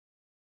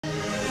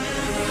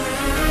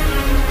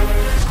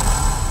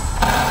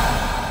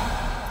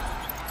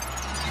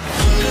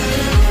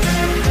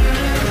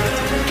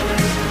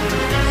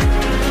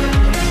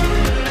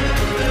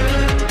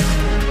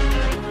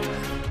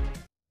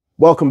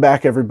Welcome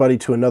back everybody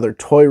to another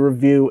toy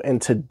review,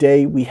 and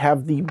today we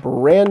have the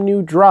brand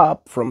new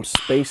drop from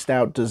Spaced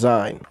Out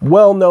Design.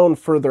 Well known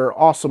for their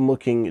awesome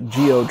looking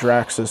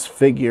Geodraxus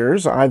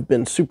figures, I've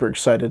been super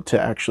excited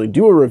to actually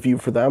do a review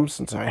for them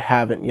since I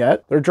haven't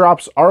yet. Their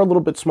drops are a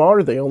little bit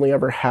smaller, they only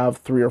ever have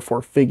 3 or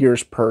 4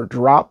 figures per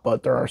drop,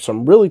 but there are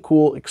some really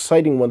cool,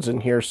 exciting ones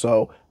in here,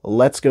 so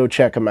let's go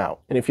check them out.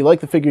 And if you like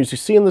the figures you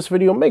see in this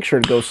video, make sure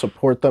to go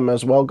support them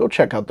as well. Go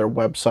check out their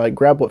website,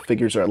 grab what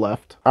figures are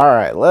left. All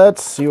right,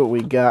 let's see what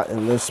we got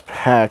in this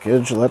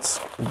package. Let's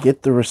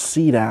get the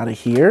receipt out of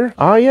here.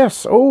 Ah,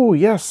 yes. Oh,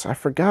 yes. I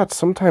forgot.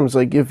 Sometimes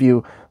they give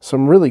you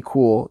some really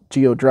cool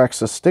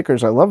Geodraxus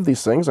stickers. I love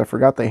these things. I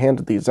forgot they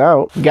handed these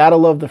out. Gotta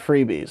love the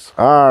freebies.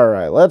 All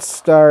right, let's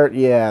start.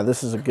 Yeah,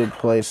 this is a good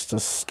place to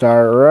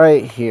start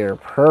right here.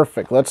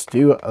 Perfect. Let's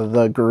do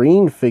the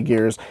green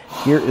figures.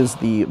 Here is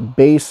the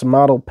base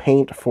model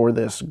paint for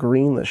this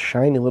green, the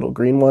shiny little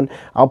green one.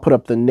 I'll put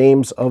up the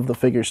names of the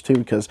figures too,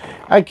 because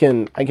I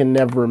can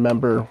never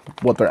remember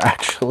what they're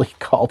actually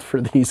called for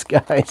these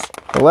guys.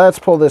 Let's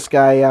pull this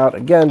guy out.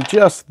 Again,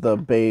 just the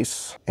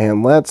base.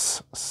 And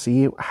let's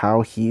see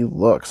how he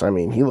looks. I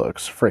mean, he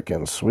looks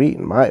freaking sweet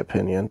in my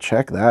opinion.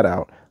 Check that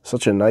out.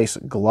 Such a nice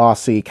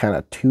glossy kind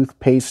of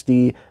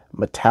toothpastey,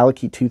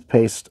 metallic-y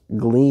toothpaste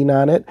gleam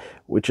on it,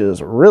 which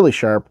is really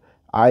sharp.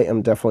 I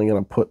am definitely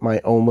going to put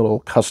my own little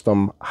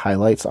custom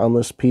highlights on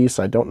this piece.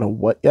 I don't know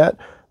what yet,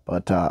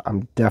 but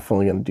I'm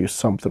definitely going to do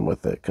something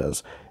with it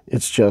because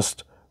it's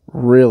just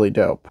really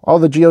dope. All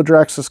the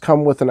Geodraxus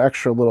come with an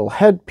extra little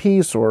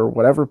headpiece or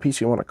whatever piece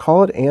you want to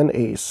call it, and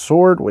a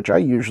sword, which I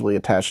usually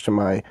attach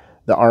to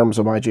the arms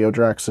of my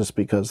Geodraxus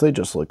because they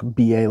just look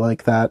BA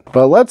like that.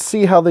 But let's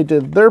see how they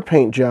did their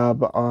paint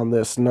job on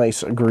this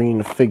nice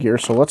green figure.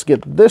 So let's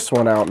get this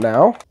one out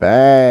now.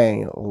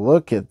 Bang!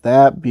 Look at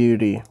that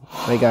beauty.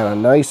 They got a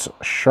nice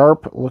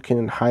sharp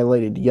looking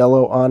highlighted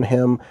yellow on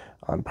him,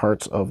 on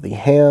parts of the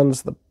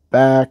hands, the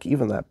back.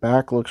 Even that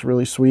back looks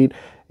really sweet.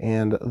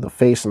 And the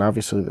face and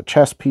obviously the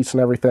chest piece and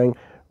everything.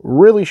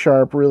 Really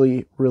sharp,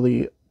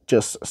 really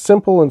just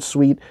simple and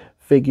sweet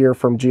figure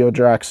from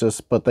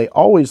Geodraxus, but they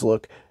always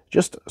look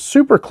just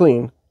super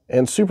clean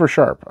and super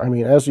sharp. I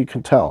mean, as you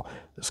can tell,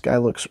 this guy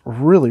looks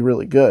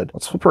really good.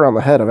 Let's flip around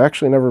the head. I've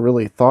actually never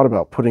really thought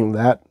about putting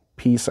that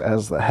piece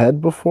as the head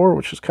before,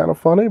 which is kind of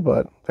funny,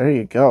 but there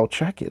you go.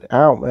 Check it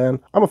out, man.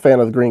 I'm a fan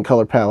of the green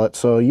color palette,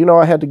 so you know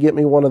I had to get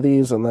me one of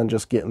these, and then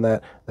just getting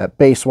that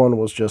base one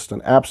was just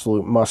an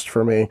absolute must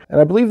for me.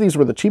 And I believe these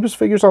were the cheapest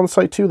figures on the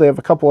site too. They have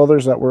a couple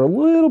others that were a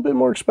little bit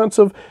more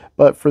expensive,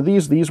 but for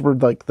these were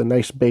like the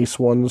nice base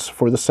ones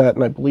for the set,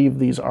 and I believe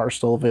these are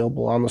still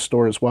available on the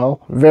store as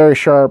well. Very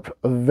sharp,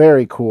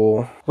 very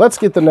cool. Let's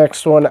get the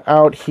next one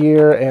out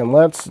here, and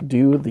let's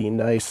do the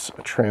nice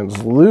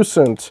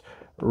translucent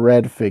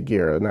red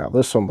figure. Now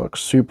this one looks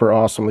super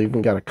awesome. They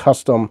even got a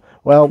custom,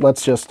 well,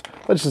 let's just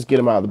get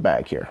him out of the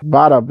bag here.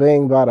 Bada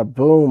bing, bada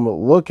boom.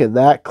 Look at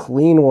that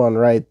clean one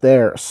right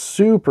there.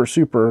 Super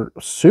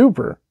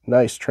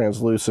nice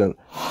translucent,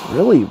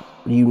 really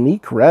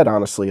unique red.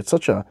 Honestly, it's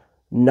such a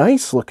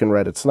nice looking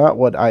red. It's not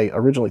what I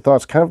originally thought.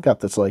 It's kind of got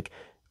this like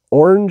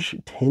orange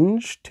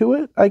tinge to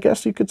it, I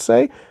guess you could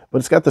say, but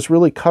it's got this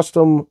really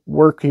custom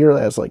work here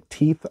that has like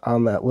teeth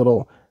on that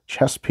little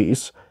chest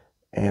piece.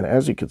 And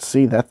as you can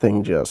see, that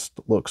thing just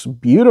looks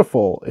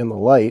beautiful in the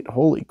light.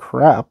 Holy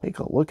crap, take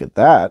a look at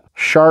that.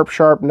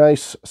 Sharp,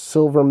 nice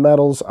silver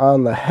metals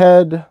on the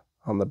head,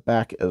 on the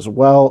back as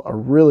well. A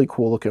really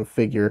cool looking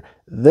figure.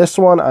 This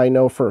one, I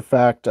know for a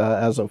fact,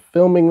 as of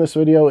filming this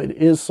video, it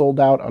is sold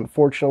out,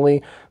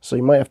 unfortunately. So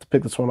you might have to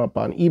pick this one up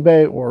on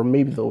eBay, or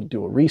maybe they'll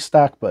do a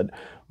restock, but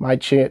my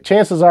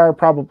chances are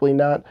probably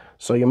not.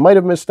 So you might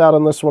have missed out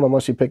on this one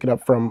unless you pick it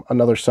up from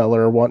another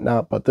seller or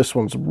whatnot. But this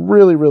one's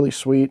really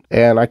sweet.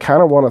 And I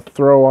kind of want to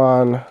throw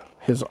on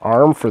his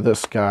arm for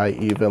this guy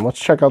even. Let's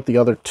check out the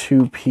other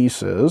 2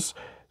 pieces.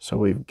 So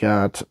we've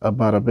got a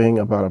bada bing,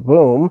 a bada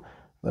boom,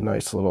 the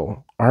nice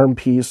little arm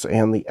piece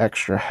and the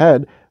extra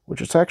head,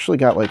 which it's actually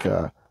got like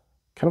a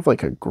kind of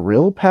like a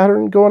grill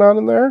pattern going on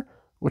in there,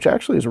 which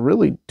actually is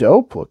really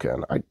dope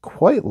looking. I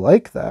quite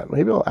like that.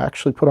 Maybe I'll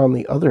actually put on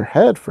the other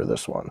head for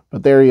this one.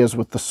 But there he is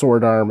with the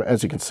sword arm,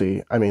 as you can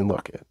see. I mean,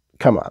 look,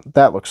 come on,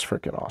 that looks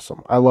freaking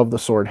awesome. I love the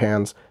sword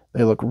hands.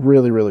 They look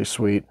really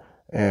sweet.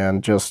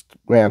 And just,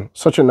 man,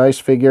 such a nice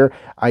figure.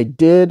 I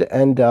did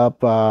end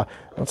up,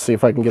 let's see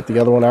if I can get the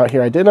other one out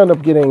here. I did end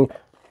up getting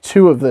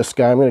 2 of this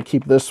guy. I'm going to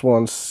keep this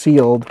one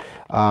sealed.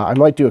 I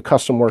might do a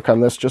custom work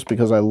on this just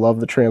because I love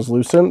the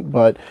translucent,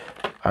 but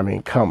I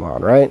mean, come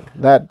on, right?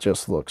 That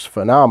just looks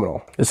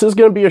phenomenal. This is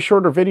going to be a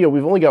shorter video.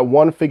 We've only got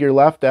 1 figure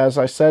left. As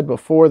I said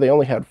before, they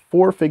only had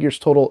 4 figures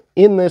total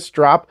in this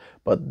drop,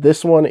 but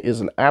this one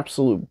is an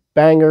absolute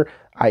banger.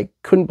 I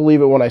couldn't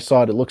believe it when I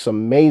saw it. It looks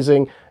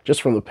amazing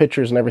just from the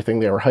pictures and everything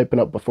they were hyping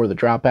up before the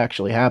drop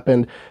actually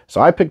happened.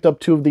 So I picked up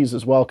 2 of these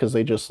as well because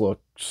they just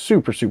look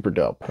super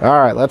dope. All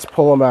right, let's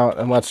pull them out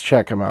and let's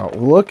check them out.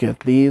 Look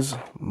at these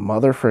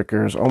mother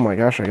frickers. Oh my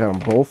gosh, I got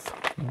them both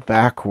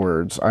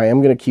backwards. I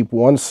am going to keep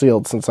one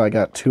sealed since I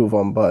got 2 of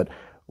them, but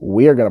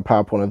we are going to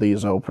pop one of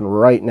these open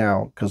right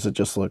now because it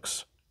just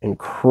looks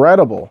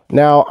incredible.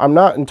 Now, I'm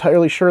not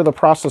entirely sure the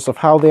process of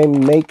how they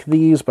make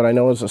these, but I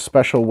know it's a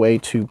special way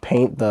to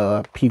paint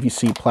the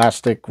PVC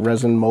plastic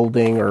resin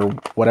molding or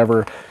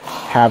whatever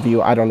have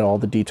you. I don't know all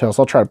the details.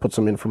 I'll try to put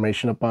some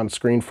information up on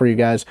screen for you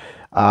guys.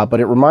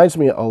 But it reminds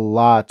me a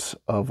lot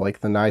of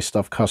like the Nice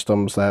Stuff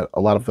customs that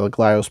a lot of the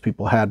Glyos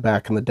people had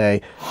back in the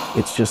day.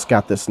 It's just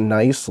got this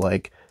nice,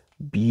 like,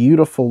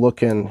 beautiful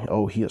looking,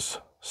 oh, he is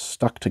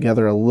stuck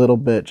together a little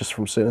bit just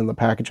from sitting in the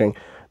packaging.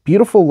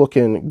 Beautiful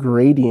looking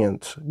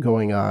gradient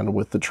going on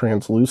with the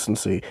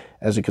translucency.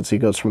 As you can see, it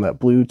goes from that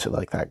blue to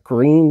like that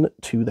green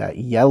to that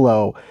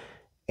yellow.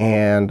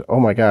 And oh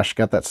my gosh,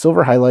 got that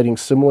silver highlighting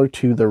similar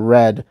to the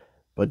red,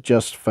 but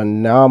just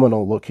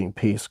phenomenal looking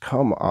piece.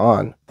 Come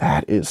on,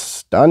 that is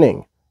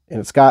stunning. And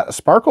it's got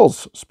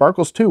sparkles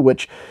too,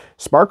 which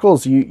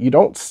sparkles, you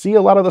don't see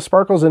a lot of the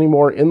sparkles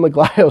anymore in the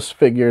Glyos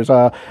figures.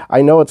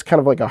 I know it's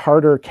kind of like a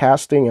harder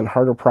casting and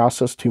harder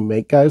process to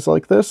make guys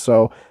like this,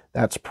 so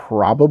that's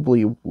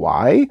probably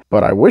why,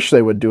 but I wish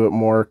they would do it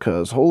more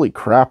because holy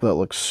crap, that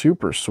looks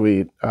super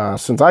sweet.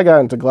 Since I got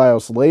into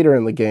Glyos later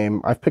in the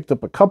game, I've picked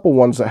up a couple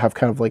ones that have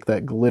kind of like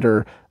that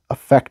glitter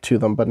effect to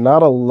them, but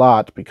not a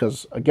lot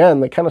because, again,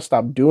 they kind of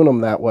stopped doing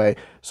them that way.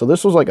 So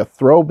this was like a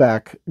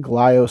throwback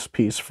Glyos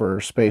piece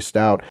for Spaced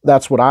Out.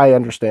 That's what I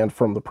understand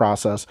from the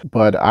process,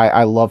 but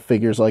I love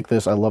figures like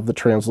this. I love the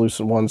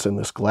translucent ones in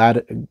this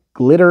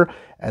glitter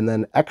and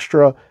then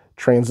extra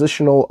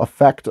transitional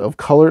effect of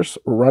colors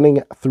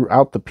running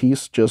throughout the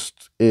piece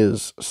just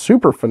is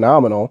super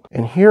phenomenal.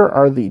 And here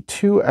are the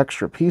two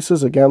extra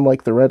pieces. Again,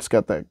 like the red's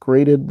got that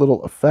graded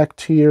little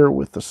effect here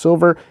with the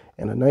silver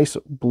and a nice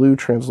blue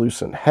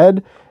translucent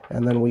head.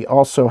 And then we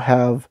also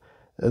have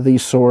the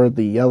sword,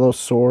 the yellow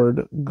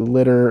sword,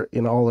 glitter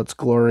in all its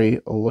glory,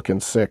 looking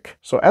sick.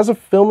 So as of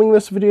filming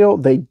this video,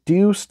 they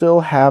do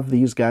still have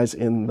these guys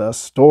in the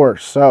store.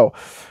 So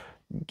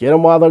get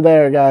them while they're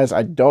there, guys.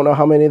 I don't know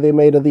how many they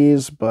made of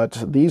these,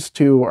 but these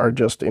two are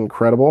just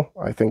incredible.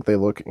 I think they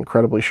look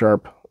incredibly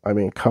sharp. I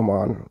mean, come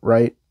on,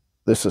 right?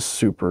 This is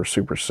super,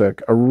 super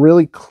sick. A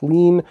really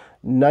clean,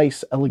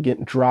 nice,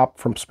 elegant drop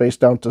from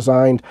Spaced Out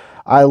Design.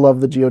 I love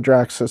the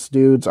Geodraxus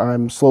dudes.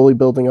 I'm slowly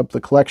building up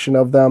the collection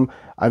of them.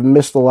 I've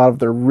missed a lot of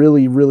their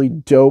really, really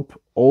dope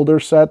older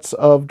sets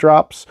of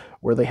drops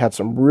where they had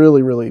some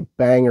really, really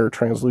banger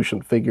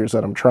translucent figures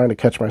that I'm trying to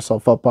catch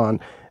myself up on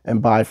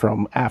and buy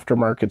from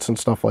aftermarkets and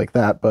stuff like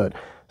that. But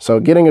so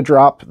getting a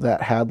drop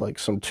that had like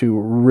some two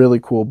really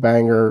cool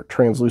banger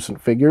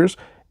translucent figures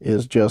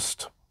is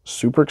just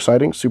super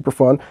exciting, super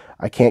fun.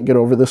 I can't get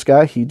over this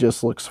guy. He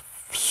just looks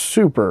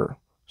super,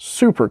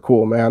 super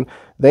cool, man.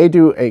 They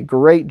do a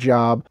great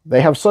job.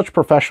 They have such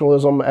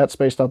professionalism at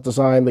Spaced Out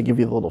Design. They give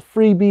you the little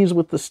freebies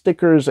with the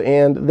stickers,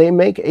 and they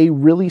make a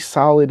really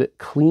solid,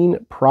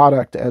 clean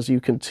product, as you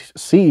can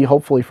see,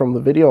 hopefully from the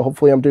video.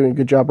 Hopefully I'm doing a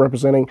good job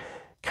representing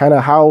kind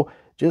of how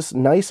just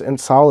nice and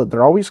solid.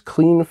 They're always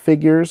clean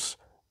figures.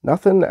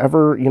 Nothing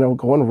ever, you know,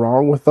 going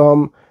wrong with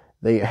them.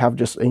 They have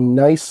just a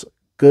nice,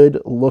 good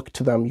look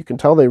to them. You can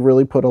tell they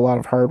really put a lot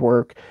of hard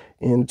work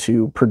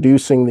into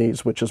producing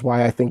these, which is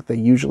why I think they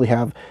usually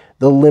have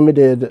the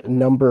limited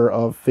number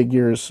of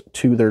figures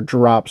to their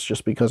drops,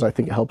 just because I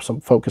think it helps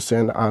them focus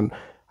in on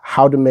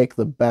how to make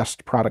the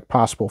best product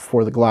possible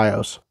for the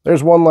Glyos.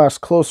 There's one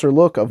last closer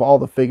look of all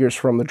the figures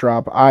from the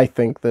drop. I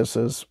think this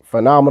is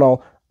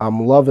phenomenal.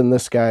 I'm loving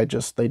this guy.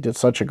 Just, they did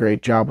such a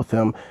great job with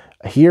him.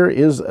 Here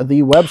is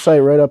the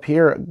website right up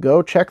here.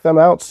 Go check them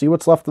out, see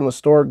what's left in the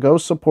store. Go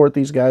support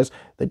these guys.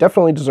 They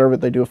definitely deserve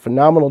it. They do a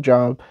phenomenal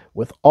job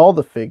with all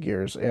the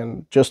figures,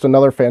 and just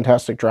another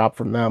fantastic drop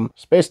from them.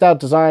 Spaced Out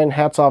Design,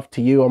 hats off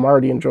to you. I'm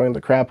already enjoying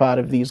the crap out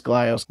of these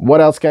Glyos.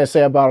 What else can I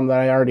say about them that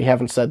I already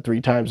haven't said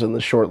 3 times in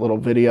this short little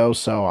video?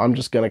 So I'm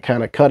just going to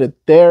kind of cut it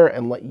there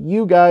and let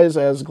you guys,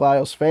 as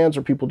Glyos fans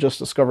or people just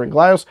discovering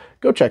Glyos,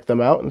 go check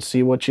them out and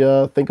see what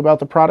you think about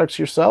the products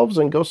yourselves,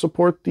 and go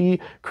support the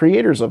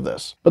creators of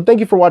this. But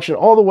thank you for watching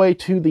all the way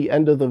to the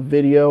end of the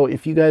video.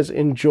 If you guys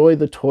enjoy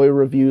the toy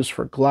reviews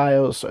for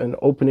Glyos and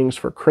openings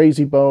for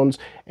Crazy Bones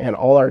and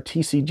all our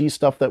TCG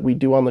stuff that we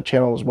do on the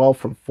channel as well,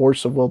 from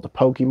Force of Will to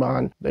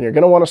Pokemon, then you're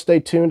going to want to stay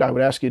tuned. I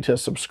would ask you to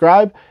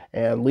subscribe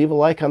and leave a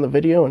like on the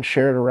video and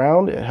share it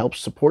around. It helps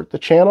support the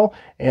channel,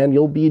 and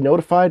you'll be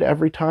notified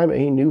every time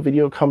a new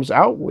video comes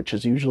out, which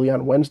is usually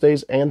on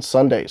Wednesdays and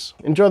Sundays.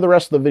 Enjoy the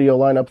rest of the video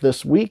lineup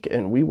this week,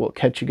 and we will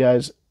catch you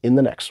guys in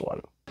the next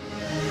one.